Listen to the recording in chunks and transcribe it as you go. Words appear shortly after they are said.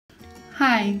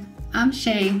Hi, I'm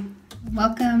Shay.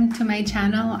 Welcome to my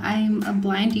channel. I'm a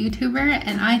blind YouTuber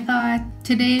and I thought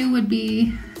today would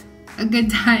be a good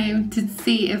time to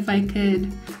see if I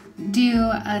could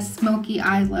do a smoky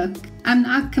eye look. I'm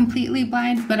not completely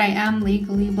blind, but I am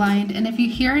legally blind, and if you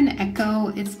hear an echo,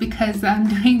 it's because I'm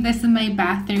doing this in my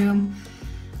bathroom.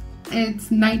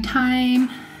 It's nighttime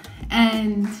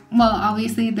and, well,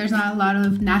 obviously there's not a lot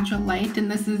of natural light, and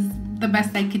this is the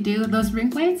best I could do. Those ring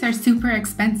lights are super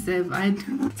expensive,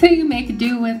 so you make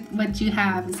do with what you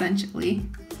have essentially.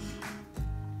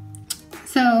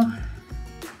 So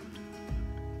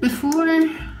before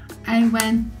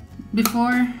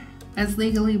as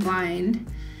legally blind,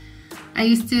 I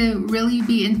used to really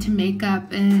be into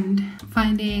makeup and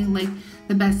finding like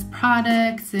the best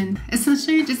products and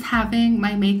essentially just having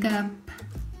my makeup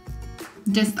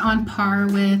just on par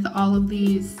with all of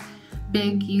these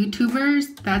big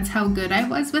YouTubers. That's how good I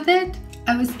was with it.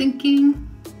 I was thinking,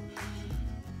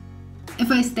 if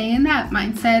I stay in that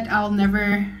mindset, I'll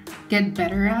never get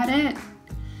better at it.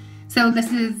 So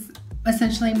this is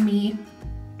essentially me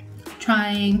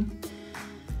trying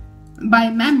by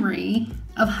memory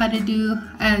of how to do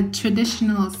a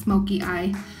traditional smoky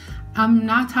eye. I'm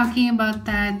not talking about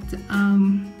that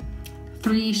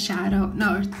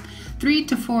 3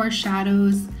 to 4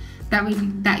 shadows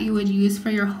that you would use for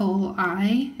your whole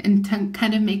eye, and to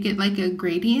kind of make it like a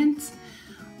gradient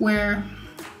where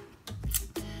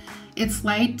it's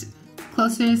light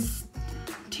closest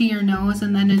to your nose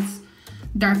and then it's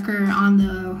darker on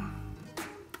the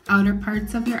outer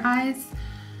parts of your eyes.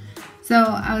 So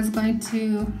I was going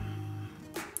to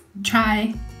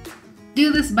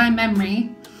do this by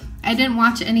memory. I didn't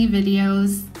watch any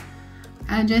videos.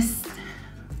 I just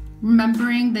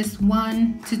remembering this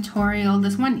one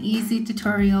easy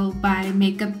tutorial by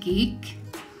Makeup Geek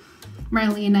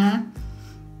Marlena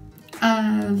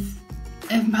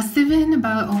it must have been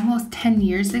about almost 10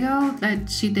 years ago that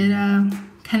she did a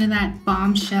kind of that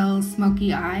bombshell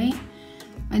smoky eye,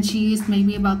 and she used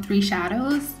maybe about 3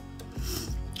 shadows.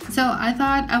 So I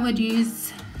thought I would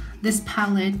use this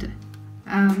palette,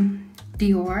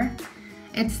 Dior.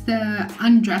 It's the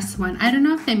Undress one. I don't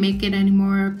know if they make it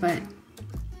anymore, but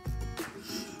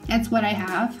that's what I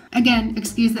have. Again,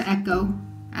 excuse the echo.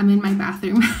 I'm in my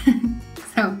bathroom.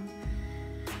 So,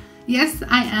 yes,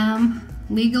 I am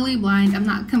legally blind. I'm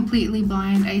not completely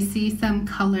blind. I see some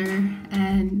color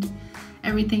and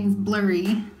everything's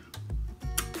blurry,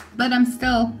 but I'm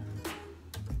still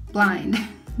blind.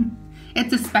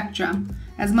 It's a spectrum.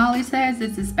 As Molly says,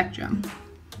 it's a spectrum.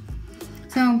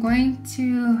 So I'm going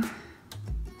to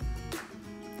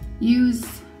use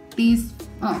these,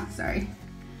 I'm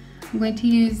going to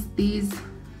use these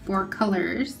 4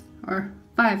 colors, or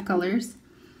 5 colors.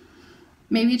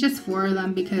 Maybe just 4 of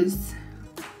them, because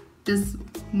this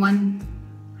one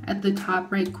at the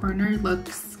top right corner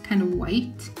looks kind of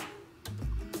white.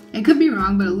 It could be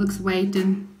wrong, but it looks white,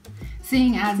 and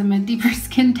seeing as I'm a deeper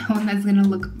skin tone, that's going to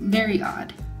look very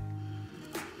odd.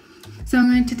 So I'm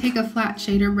going to take a flat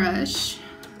shader brush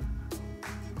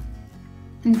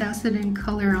and douse it in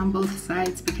color on both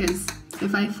sides, because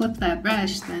if I flip that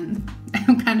brush, then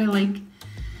I'm kind of like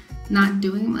not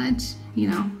doing much, you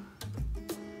know.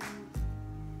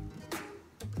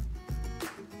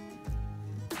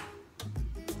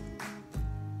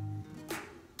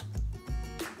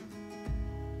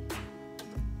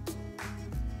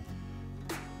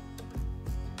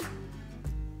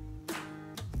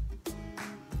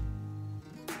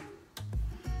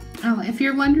 Oh, if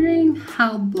you're wondering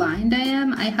how blind I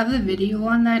am, I have a video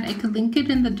on that. I could link it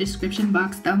in the description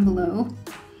box down below,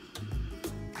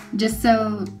 just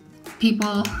so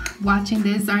people watching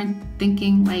this aren't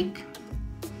thinking like,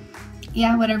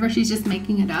 yeah, whatever, she's just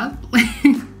making it up.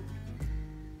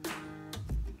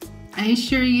 I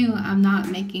assure you, I'm not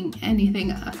making anything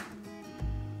up.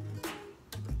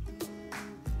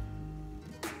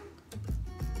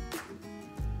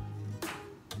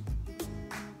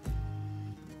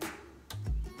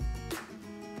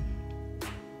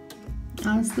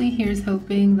 Honestly, here's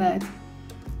hoping that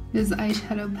this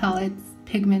eyeshadow palette's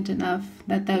pigment enough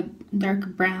that the dark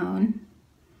brown,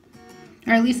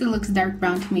 or at least it looks dark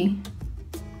brown to me,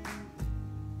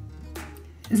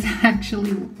 is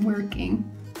actually working.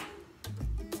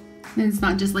 And it's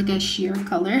not just like a sheer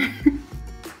color.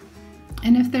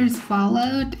 And if there's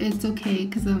fallout, it's okay,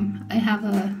 because I have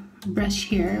a brush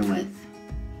here with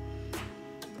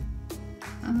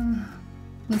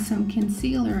some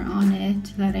concealer on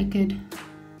it that I could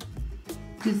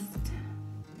just,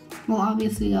 well,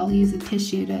 obviously I'll use a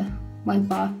tissue to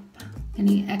wipe off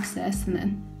any excess and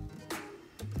then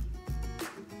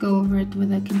go over it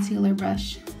with a concealer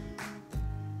brush.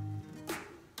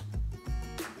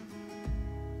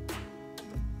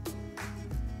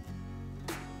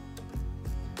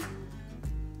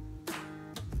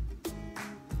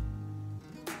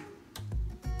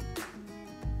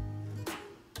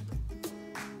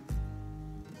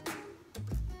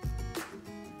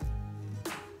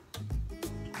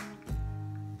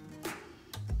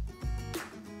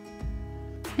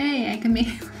 hey, I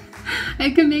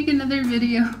can make another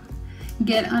video.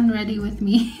 Get unready with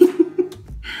me.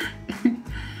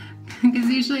 Because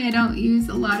usually I don't use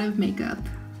a lot of makeup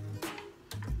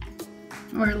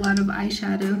or a lot of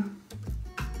eyeshadow.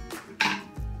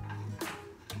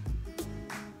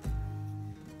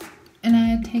 And I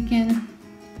had taken,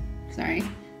 I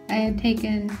had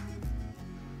taken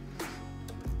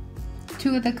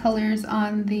 2 of the colors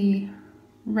on the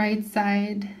right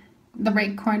side, the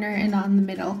right corner, and on the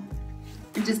middle.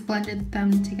 I just blended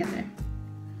them together.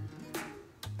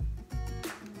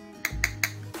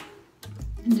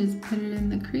 And just put it in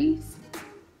the crease.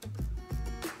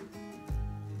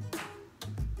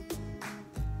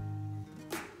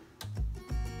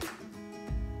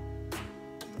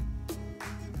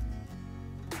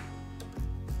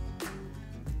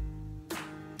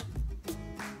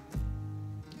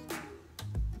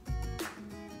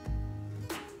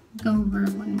 Go over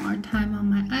one more time on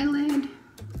my eyelid.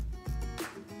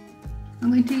 I'm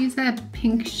going to use that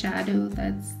pink shadow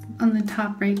that's on the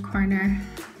top right corner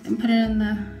and put it in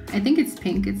the, I think it's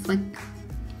pink, it's like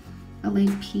a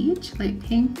light peach, light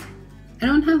pink. I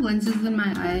don't have lenses in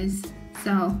my eyes,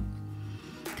 so,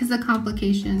 because of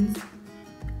complications.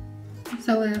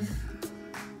 So if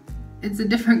it's a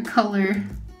different color,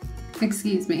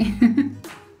 excuse me.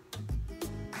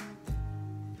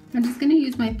 I'm just gonna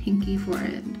use my pinky for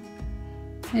it.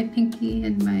 My pinky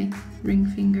and my ring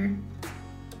finger.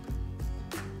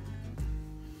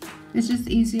 It's just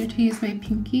easier to use my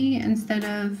pinky instead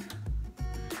of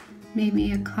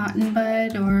maybe a cotton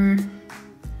bud or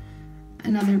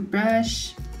another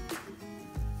brush.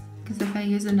 Because if I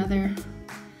use another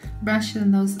brush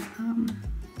than those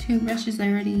 2 brushes I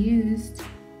already used,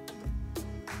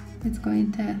 it's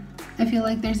going to, I feel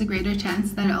like there's a greater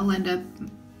chance that I'll end up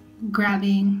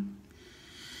grabbing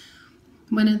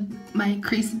one of my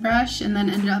crease brush and then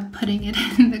ended up putting it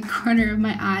in the corner of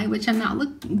my eye, which I'm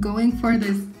not going for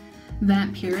this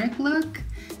vampiric look.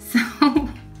 So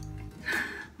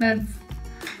that's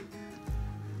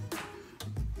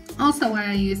also why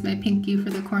I use my pinky for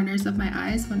the corners of my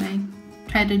eyes when I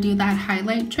try to do that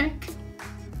highlight trick.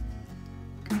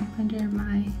 Go under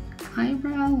my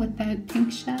eyebrow with that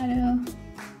pink shadow.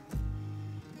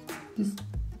 Just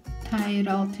tie it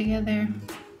all together.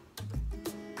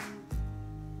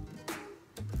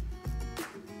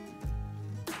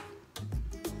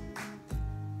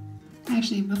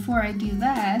 Actually, before I do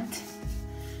that,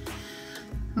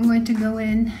 I'm going to go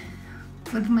in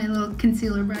with my little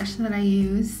concealer brush that I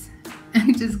use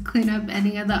and just clean up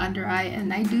any of the under eye.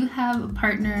 And I do have a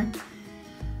partner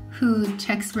who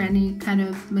checks for any kind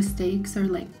of mistakes or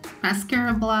like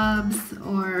mascara blobs,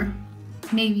 or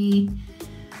maybe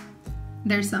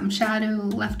there's some shadow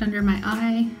left under my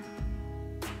eye.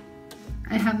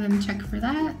 I have them check for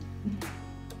that.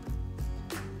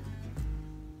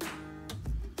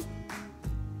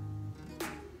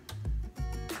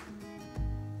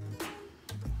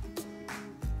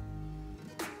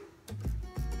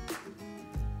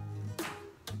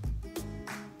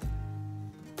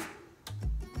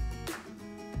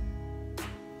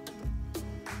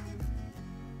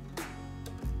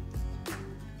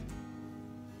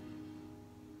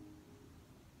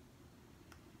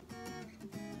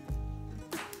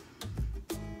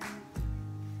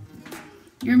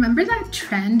 You remember that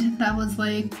trend that was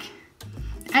like,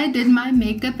 I did my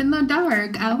makeup in the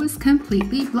dark, I was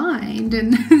completely blind,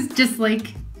 and it's just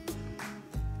like,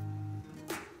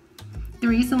 the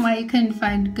reason why you couldn't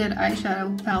find good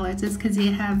eyeshadow palettes is because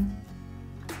you have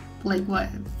like what,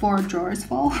 4 drawers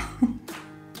full?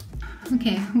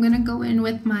 Okay, I'm gonna go in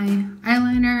with my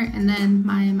eyeliner and then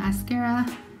my mascara,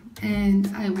 and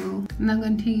I'm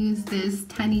going to use this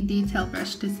tiny detail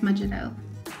brush to smudge it out.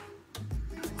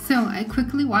 So I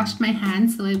quickly washed my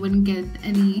hands so I wouldn't get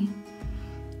any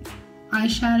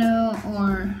eyeshadow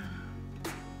or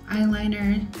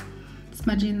eyeliner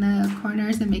smudging the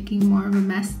corners and making more of a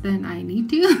mess than I need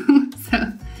to. So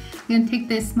I'm going to take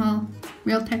this small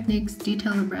Real Techniques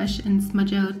detailer brush and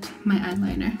smudge out my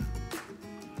eyeliner.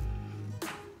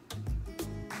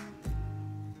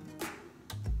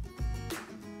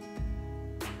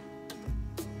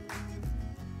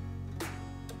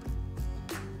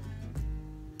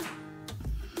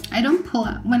 I don't pull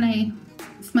out, when I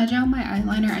smudge out my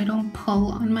eyeliner, I don't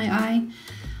pull on my eye.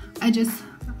 I just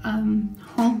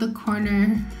hold the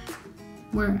corner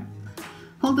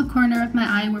of my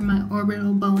eye where my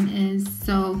orbital bone is,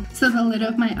 so the lid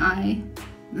of my eye,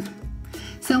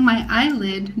 so my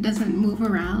eyelid doesn't move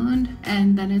around,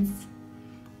 and then it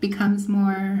becomes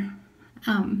more,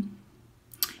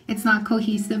 it's not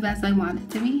cohesive as I want it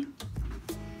to be.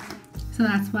 So So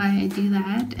that's why I do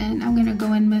that. And I'm gonna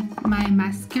go in with my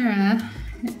mascara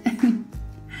and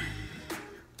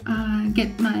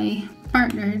get my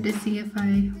partner to see if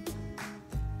I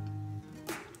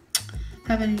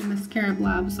have any mascara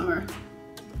blobs or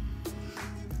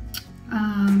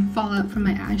fallout from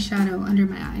my eyeshadow under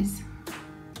my eyes.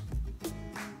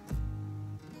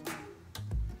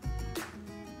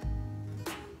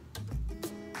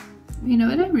 You know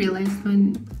what I realized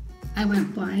when I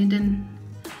went blind, and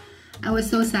I was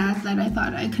so sad that I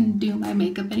thought I couldn't do my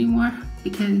makeup anymore,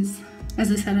 because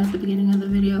as I said at the beginning of the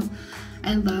video,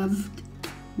 I loved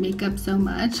makeup so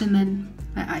much, and then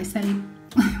my eyesight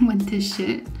went to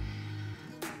shit.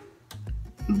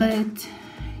 But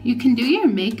you can do your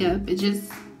makeup, it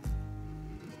just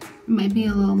might be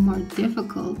a little more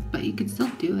difficult, but you can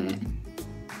still do it.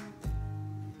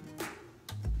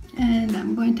 And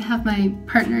I'm going to have my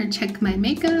partner check my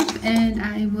makeup, and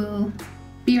I will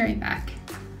be right back.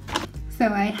 So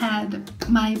I had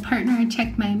my partner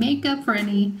check my makeup for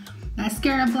any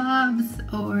mascara blobs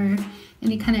or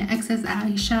any kind of excess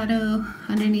eyeshadow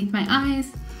underneath my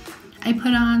eyes. I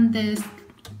put on this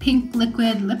pink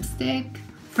liquid lipstick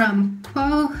from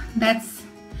Quo.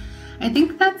 I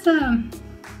think that's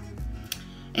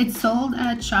it's sold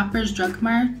at Shoppers Drug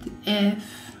Mart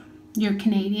if you're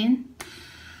Canadian.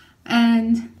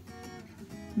 And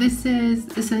this is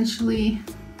essentially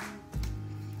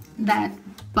that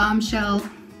bombshell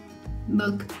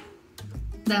look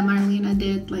that Marlena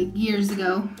did like years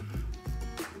ago.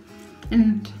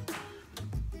 And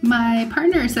my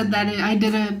partner said that I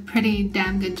did a pretty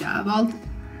damn good job. I'll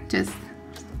just...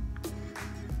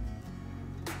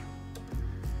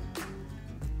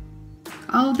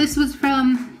 Oh, this was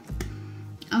from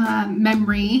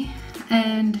Memory,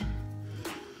 and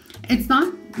it's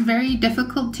not very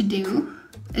difficult to do.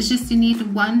 It's just you need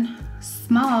one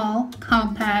small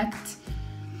compact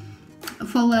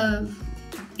full of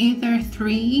either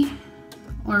 3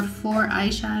 or 4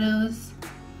 eyeshadows.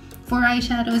 4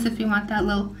 eyeshadows if you want that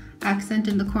little accent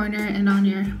in the corner and on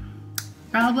your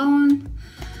brow bone,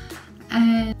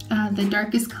 and the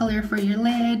darkest color for your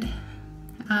lid,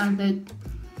 the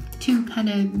 2 kind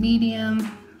of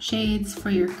medium shades for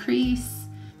your crease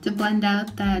to blend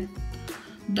out that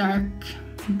dark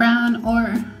brown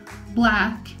or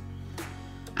black.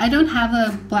 I don't have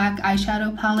a black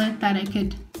eyeshadow palette that I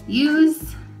could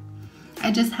use.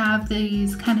 I just have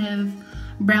these kind of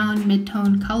brown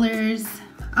mid-tone colors.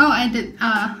 Oh, I did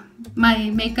my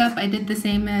makeup, I did the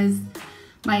same as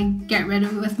my Get Ready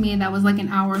With Me that was like an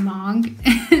hour long.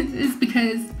 It's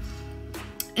because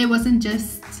it wasn't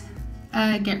just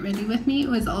Get Ready With Me, it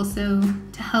was also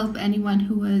to help anyone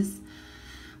who was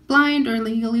blind or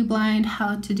legally blind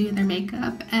how to do their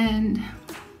makeup. And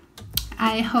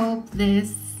I hope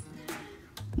this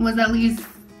was at least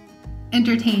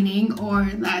entertaining, or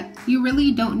that you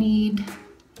really don't need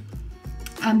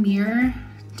a mirror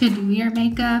to do your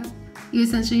makeup. You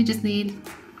essentially just need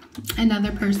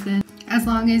another person. As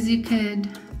long as you could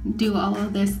do all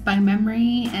of this by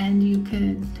memory, and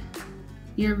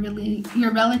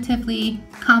you're relatively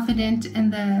confident in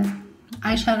the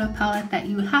eyeshadow palette that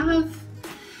you have.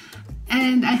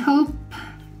 And I hope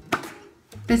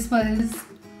this was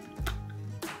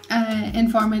an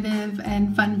informative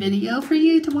and fun video for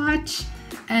you to watch.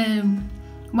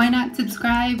 Why not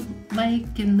subscribe,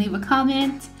 like, and leave a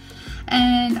comment.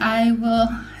 And I will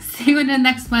see you in the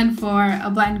next one for A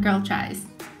Blind Girl Tries.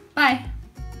 Bye!